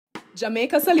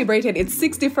Jamaica celebrated its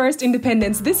 61st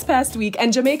independence this past week,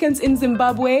 and Jamaicans in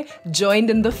Zimbabwe joined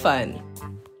in the fun.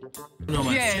 No,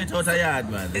 man, Yeah. straight out of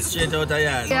yard, man. Straight out of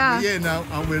yard. Yeah. We're here now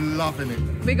and we're loving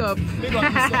it. Big up. Big up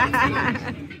yourself.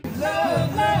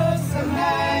 So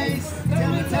nice.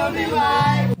 Tell me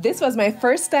why. This was my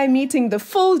first time meeting the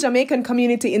full Jamaican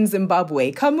community in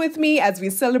Zimbabwe. Come with me as we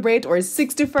celebrate our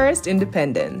 61st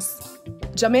independence.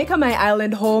 Jamaica, my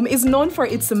island home, is known for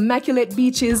its immaculate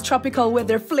beaches, tropical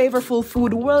weather, flavorful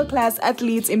food, world-class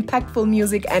athletes, impactful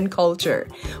music and culture.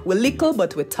 We're little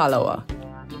but with talawa.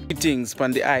 Greetings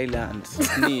from the island,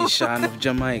 nation of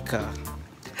Jamaica.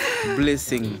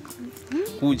 Blessing.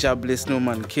 Whoja bless no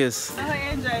man kiss. How you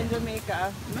enjoying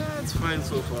Jamaica? No, it's fine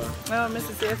so far. Well,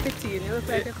 Mr. Say 15, you look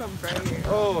like you come from here.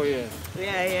 Oh, yeah.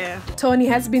 Yeah. Tony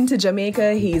has been to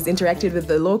Jamaica. He's interacted with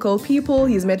the local people.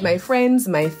 He's met my friends,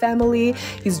 my family.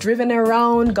 He's driven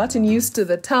around, gotten used to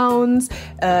the towns.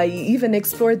 He even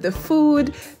explored the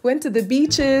food, went to the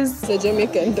beaches. The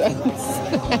Jamaican dance.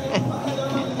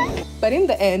 But in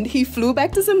the end, he flew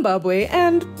back to Zimbabwe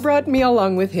and brought me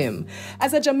along with him.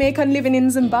 As a Jamaican living in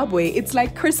Zimbabwe, it's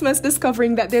like Christmas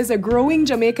discovering that there's a growing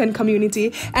Jamaican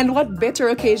community, and what better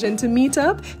occasion to meet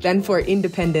up than for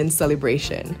independence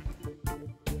celebration.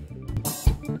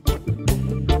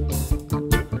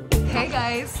 Hey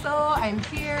guys, so I'm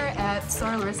here at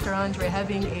Sorrel Restaurant. We're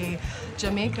having a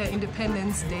Jamaica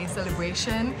Independence Day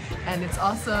celebration, and it's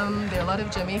awesome. There are a lot of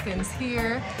Jamaicans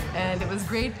here, and it was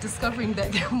great discovering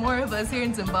that there are more of us here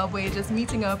in Zimbabwe, just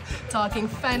meeting up, talking,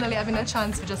 finally having a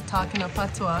chance to just talk in a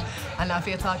patois and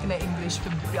after talking in English to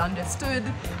be understood.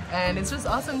 And it's just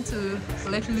awesome to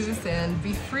let loose and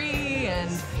be free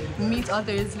and meet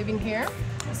others living here.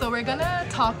 So we're gonna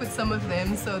talk with some of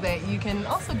them so that you can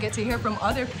also get to hear from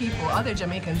other people, other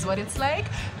Jamaicans, what it's like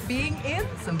being in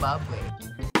Zimbabwe.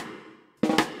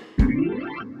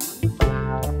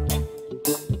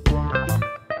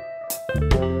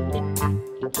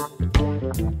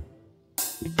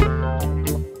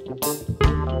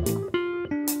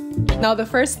 Now, the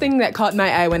first thing that caught my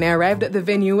eye when I arrived at the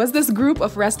venue was this group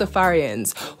of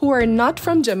Rastafarians who are not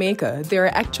from Jamaica.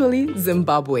 They're actually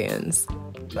Zimbabweans.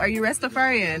 Are you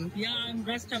Rastafarian? Yeah, I'm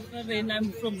Rastafarian.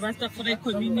 I'm from Rastafari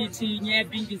community near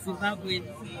Bingi, Zimbabwe.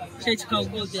 Church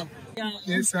Kaugoda. Yeah.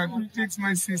 Yes, I greet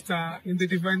my sister in the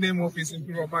divine name of His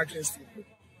Imperial Majesty.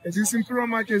 His Imperial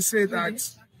Majesty said that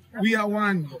we are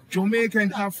one, Jamaica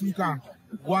and Africa,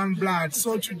 one blood.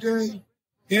 So today,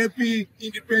 happy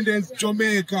independence,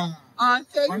 Jamaica.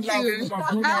 Thank you.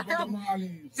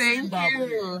 Thank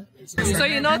you. So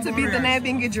you know to beat the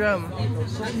Nabingi drum?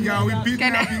 Yeah, we beat the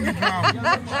Nabingi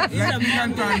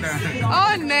drum.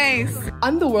 Oh, nice.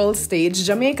 On the world stage,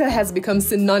 Jamaica has become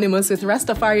synonymous with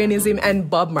Rastafarianism and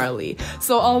Bob Marley.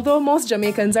 So although most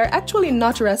Jamaicans are actually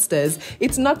not Rastas,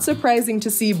 it's not surprising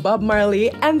to see Bob Marley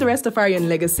and the Rastafarian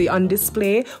legacy on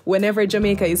display whenever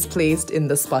Jamaica is placed in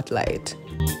the spotlight.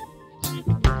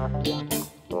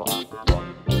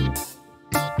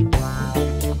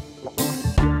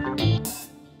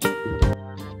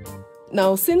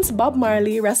 Now, since Bob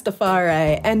Marley,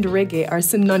 Rastafari, and reggae are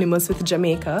synonymous with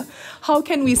Jamaica, how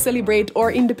can we celebrate our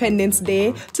Independence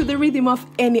Day to the rhythm of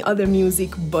any other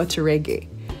music but reggae?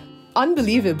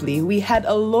 Unbelievably, we had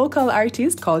a local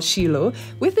artist called Shiloh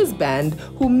with his band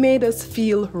who made us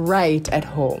feel right at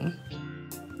home.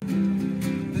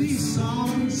 These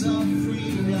songs of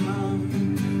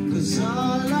freedom, 'cause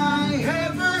all I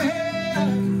ever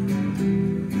had,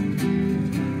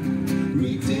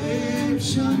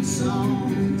 redemption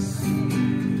songs,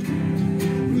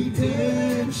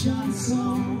 redemption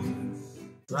songs.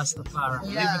 Rastafari,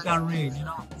 live it and reign, you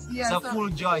know. Yeah, it's a full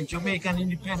joy. Jamaican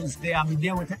Independence Day. I'm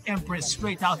there with the Empress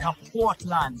straight out of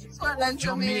Portland,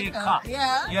 Jamaica.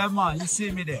 Yeah, man, you see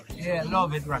me there. Yeah,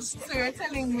 love it, Rasta. So you're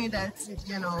telling me that,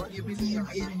 you know, you believe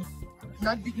in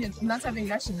not having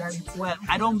nationality? Well,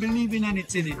 I don't believe in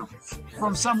anything, you know.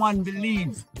 From someone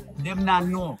believe, them not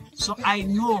know. So I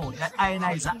know that I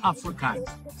is an African.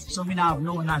 So we have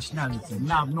no nationality, we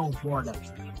have no border.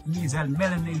 He's a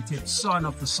melanated son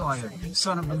of the soil,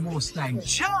 son of the Most High.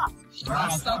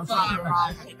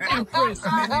 Rastafari. Empress,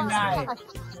 Menini.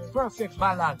 Perfect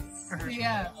balance.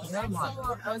 Yeah. So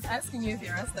I was asking you if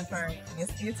you're Rastafari.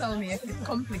 You told me it's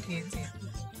complicated.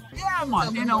 Yeah,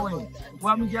 man, in a way.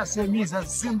 What me just say, me is a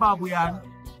Zimbabwean,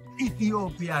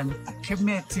 Ethiopian,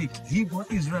 Kemetic, Hebrew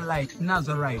Israelite,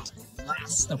 Nazarite,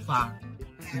 Rastafari.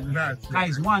 That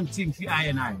is one thing for I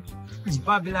and I. It's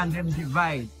Babylon them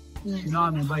divide. You know what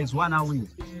I mean? But it's one away.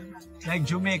 like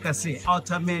Jamaica say, out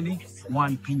of many,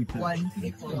 one people. One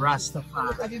people.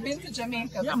 Rastafari. Have you been to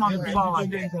Jamaica? Yeah, man,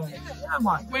 forward. Yeah,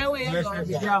 man. Where were you going?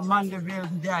 Yeah, Mandeville,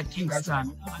 there,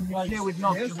 Kingston. And we play with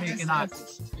enough Jamaican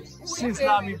artists.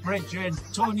 Sister, me brethren,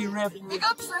 Tony Rep. Big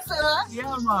up, sister.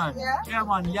 Yeah, man. Yeah? Yeah,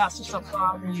 man. Yasu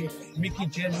Safari, Mickey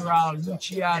General,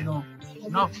 Luciano,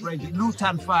 enough brethren,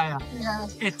 Luton Fire, Yeah.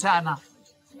 Etana.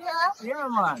 Yeah. Yeah,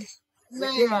 man.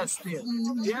 Nice. Yeah, still.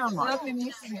 Yeah, man. Lovely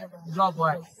meeting you. God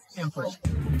boy, Empress.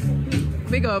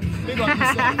 Big up. Big up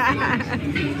yourself.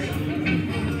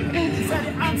 She said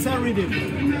the answer reading.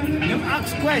 Them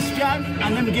ask question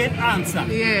and them get answer.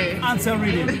 Yeah. Answer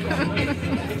reading.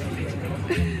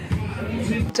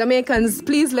 Jamaicans,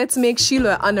 please let's make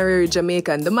Sheila an honorary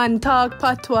Jamaican. The man talk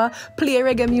patois, play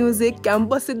reggae music, and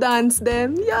bossy dance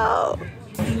them. Yo!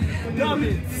 Love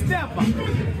it. Step up.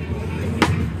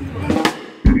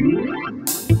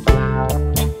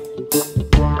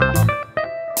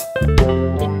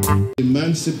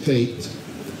 Emancipate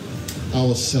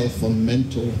ourselves from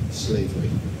mental slavery.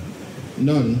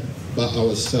 None but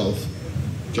ourselves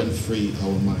can free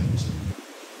our minds.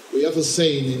 We have a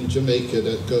saying in Jamaica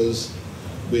that goes,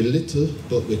 we're little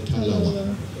but we're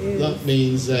talawa. That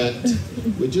means that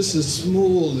we're just a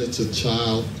small little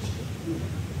child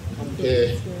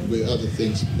compared with other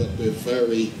things, but we're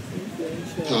very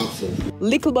powerful.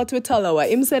 Little but with talawa.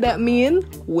 Him said that mean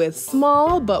we're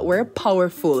small but we're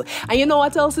powerful. And you know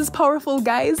what else is powerful,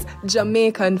 guys?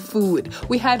 Jamaican food.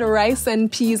 We had rice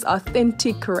and peas,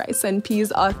 authentic rice and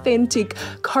peas, authentic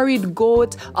curried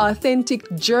goat, authentic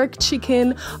jerk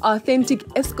chicken, authentic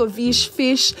escovitch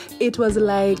fish. It was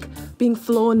like being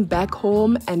flown back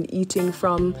home and eating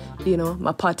from, you know,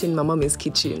 my pot in my mommy's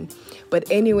kitchen. But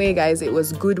anyway, guys, it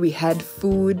was good. We had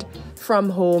food from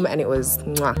home and it was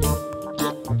mwah.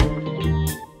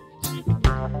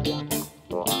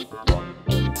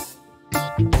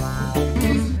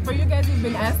 For you guys who've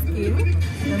been asking,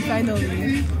 I'm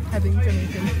finally having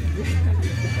Jamaican food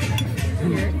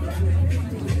here.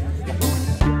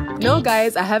 No,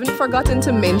 guys, I haven't forgotten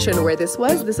to mention where this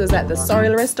was. This was at the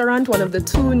Sorrel restaurant, one of the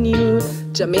 2 new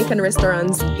Jamaican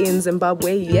restaurants in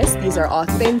Zimbabwe. Yes, these are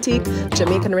authentic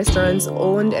Jamaican restaurants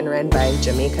owned and run by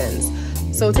Jamaicans.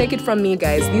 So take it from me,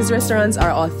 guys. These restaurants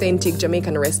are authentic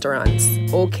Jamaican restaurants,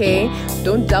 okay?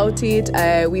 Don't doubt it.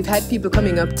 We've had people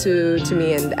coming up to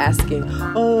me and asking,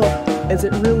 oh, is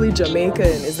it really Jamaican?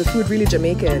 Is the food really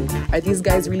Jamaican? Are these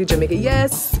guys really Jamaican?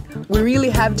 Yes, we really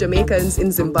have Jamaicans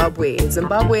in Zimbabwe.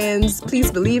 Zimbabweans,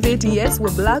 please believe it. Yes,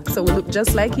 we're black, so we look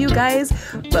just like you guys,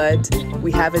 but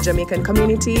we have a Jamaican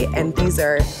community, and these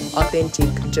are authentic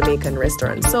Jamaican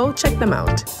restaurants. So check them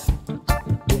out.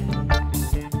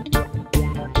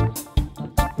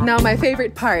 Now, my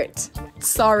favorite part,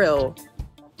 sorrel.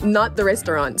 Not the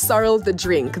restaurant, sorrel the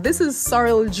drink. This is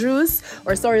sorrel juice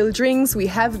or sorrel drinks. We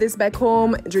have this back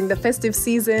home during the festive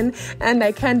season, and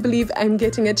I can't believe I'm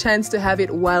getting a chance to have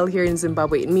it while here in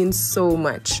Zimbabwe. It means so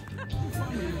much.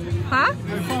 Huh?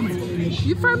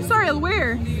 You from sorrel?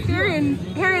 Where? Here in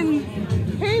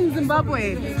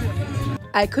Zimbabwe.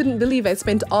 I couldn't believe I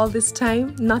spent all this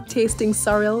time not tasting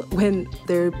sorrel when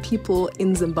there are people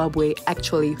in Zimbabwe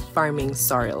actually farming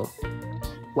sorrel.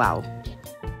 Wow.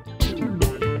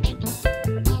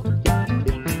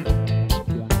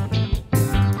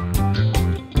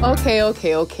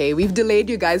 Okay. We've delayed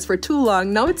you guys for too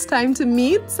long. Now it's time to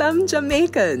meet some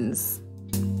Jamaicans.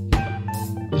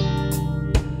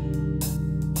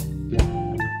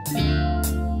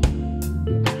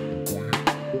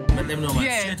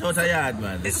 Straight out of yard,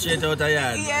 man. Straight out of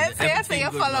yard. Yes, so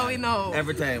you're following now.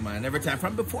 Every time, man. Every time.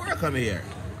 From before I come here.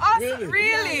 Oh,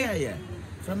 really? Yeah.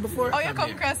 From before I you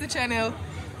come across the channel?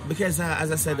 Because,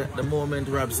 as I said, the moment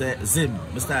Rob said Zim,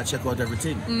 we start check out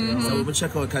everything. So we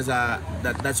check out because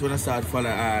that's when I started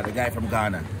following the guy from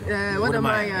Ghana. What am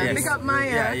I? Yes. Big up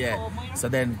Maya. Yeah. So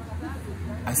then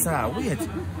I saw, wait.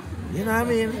 You know what I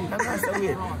mean? That's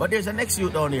weird. But there's a next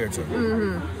youth down here too.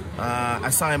 I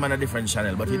saw him on a different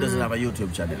channel, but he doesn't have a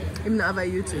YouTube channel. He doesn't have a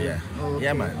YouTube? Yeah. Okay.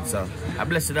 Yeah, man. So I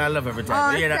bless it. I love every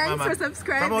time. Oh, you hear thanks that, for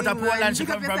subscribing. From out of Portland, she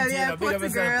come from Tina. Big up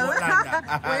yourself,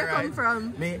 Portland. Where you come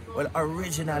from? Me? Well,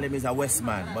 originally I'm a West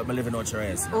man, but I live in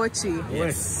Ochi. Ochi?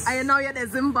 Yes. I know you're the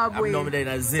Zimbabwe. I'm now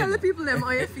in Zim. Tell the people them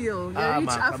how you feel. You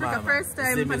reached Africa first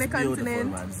time Zim on the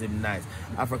continent. Man. Zim nice.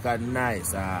 Africa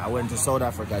nice. I went to South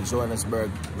Africa,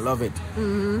 Johannesburg. Love it.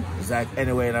 It's like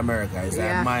anywhere in America. It's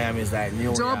like Miami. It's like New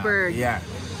York. Joburg. Yeah.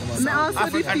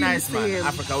 Africa nice, man.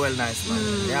 Africa well nice,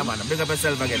 man. Yeah, man. Big up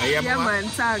yourself again. Yeah, man.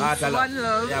 Thanks. One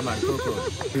love. Yeah, man.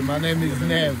 Cool. My name is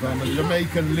Nev. I'm a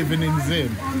Jamaican living in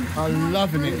Zim. I'm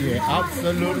loving it here.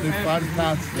 Absolutely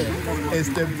fantastic. It's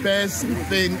the best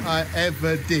thing I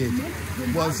ever did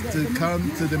was to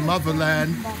come to the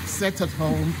motherland, set at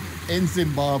home in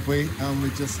Zimbabwe, and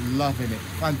we're just loving it.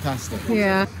 Fantastic.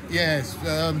 Yeah. Yes,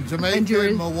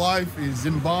 Jamaican. My wife is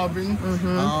Zimbabwean.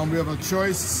 We have a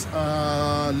choice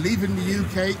leaving the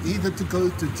UK either to go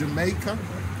to Jamaica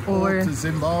or to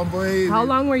Zimbabwe. How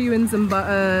long were you in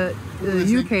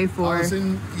UK for? I was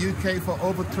in UK for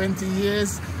over 20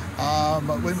 years.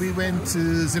 But when we went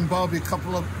to Zimbabwe a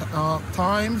couple of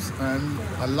times, and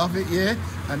I love it here.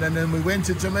 And then we went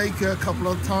to Jamaica a couple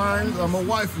of times, and my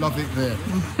wife loved it there.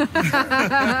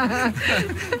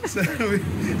 So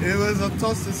it was a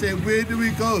toss to say, where do we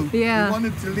go? Yeah. We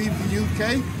wanted to leave the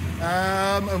UK,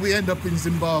 and we end up in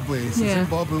Zimbabwe. So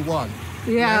Zimbabwe won.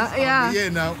 Yeah, yes, we're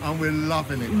here now, and we're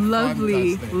loving it.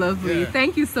 Lovely, fantastic. Lovely. Yeah.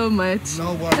 Thank you so much.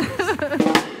 No worries.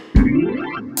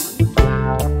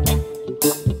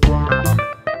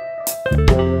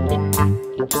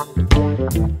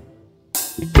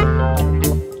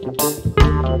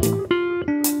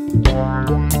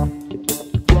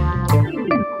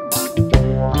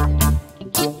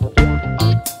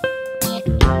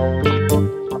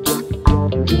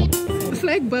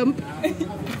 Flag bump.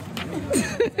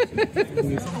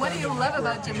 What do you love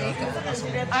about Jamaica?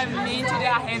 I mean, today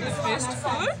I had the best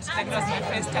food. That was my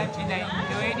first time and I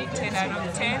enjoyed it. 10 out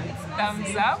of 10,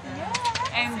 thumbs up.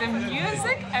 And the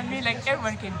music, I mean, like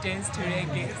everyone can dance to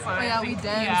reggae. So oh yeah, we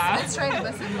dance. Yeah. Let's try the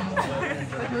bossa nova.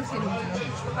 What moves can we do?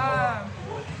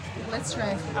 Let's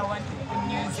try. I want the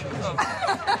music.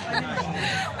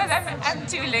 But I'm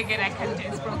too legged, I can't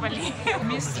dance properly.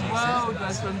 Miss World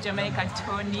was from Jamaica,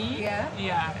 Tony. Yeah?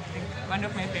 Yeah, one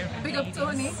of my favorite. Big up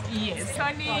Tony. Yes,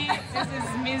 Tony, this is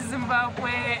Miss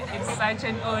Zimbabwe. It's such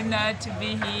an honor to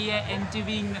be here and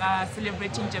doing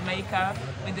celebrating Jamaica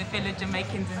with the fellow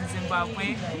Jamaicans in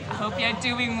Zimbabwe. I hope you're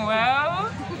doing well,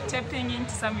 tapping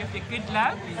into some of your good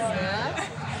luck. Yeah.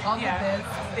 All the best.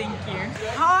 Thank you.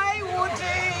 Hi,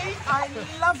 Woody. I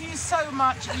love you so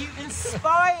much. You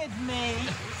inspired me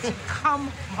to come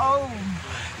home.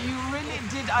 You really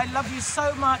did. I love you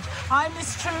so much. Hi,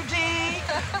 Miss Trudy.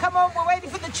 Come on, we're waiting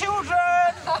for the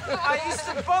children. I used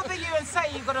to bother you and say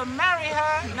you've got to marry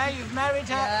her. Now you've married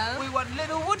her. Yeah. We want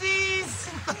little Woodies.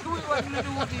 We want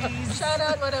little Woodies. Shout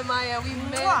out, Mother Maya. We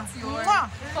met your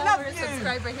follower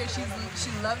subscriber here.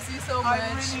 She loves you so much. I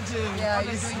really do. Yeah,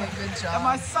 honestly. you're doing a good job. And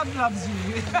my son loves you.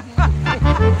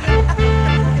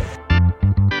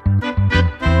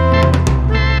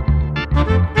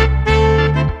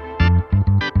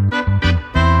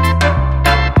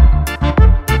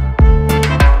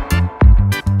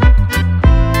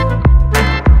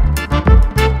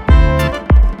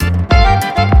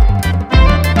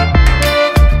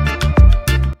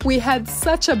 We had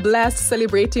such a blast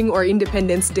celebrating our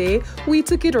Independence Day. We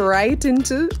took it right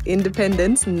into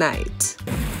Independence Night.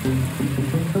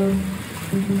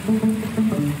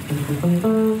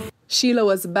 Sheila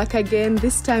was back again,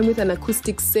 this time with an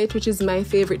acoustic set, which is my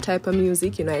favorite type of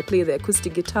music. You know, I play the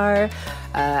acoustic guitar.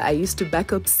 I used to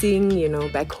backup sing, you know,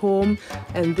 back home.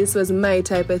 And this was my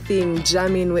type of thing,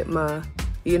 jamming with my,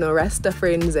 you know, Rasta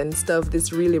friends and stuff.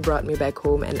 This really brought me back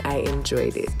home and I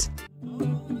enjoyed it.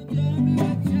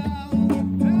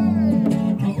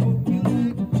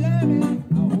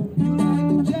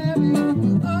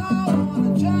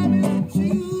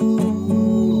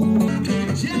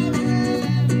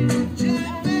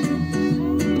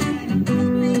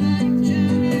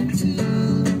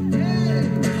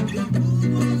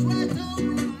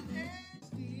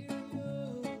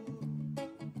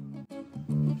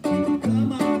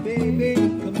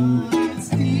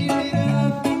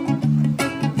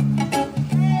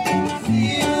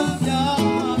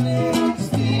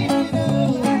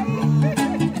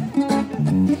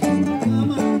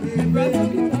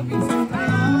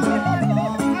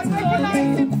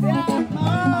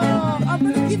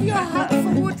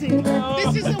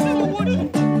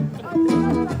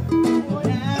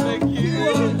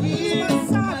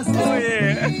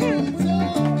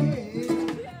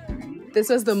 This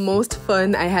was the most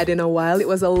fun I had in a while. It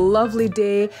was a lovely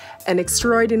day, an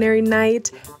extraordinary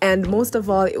night, and most of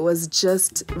all, it was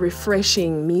just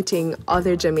refreshing meeting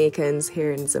other Jamaicans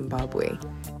here in Zimbabwe.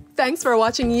 Thanks for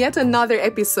watching yet another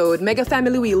episode. Mega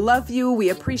Family, we love you, we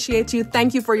appreciate you,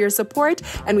 thank you for your support,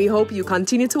 and we hope you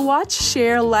continue to watch,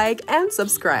 share, like, and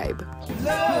subscribe.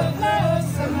 Love,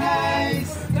 so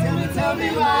nice. Tell me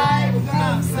why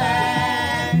I'm sad.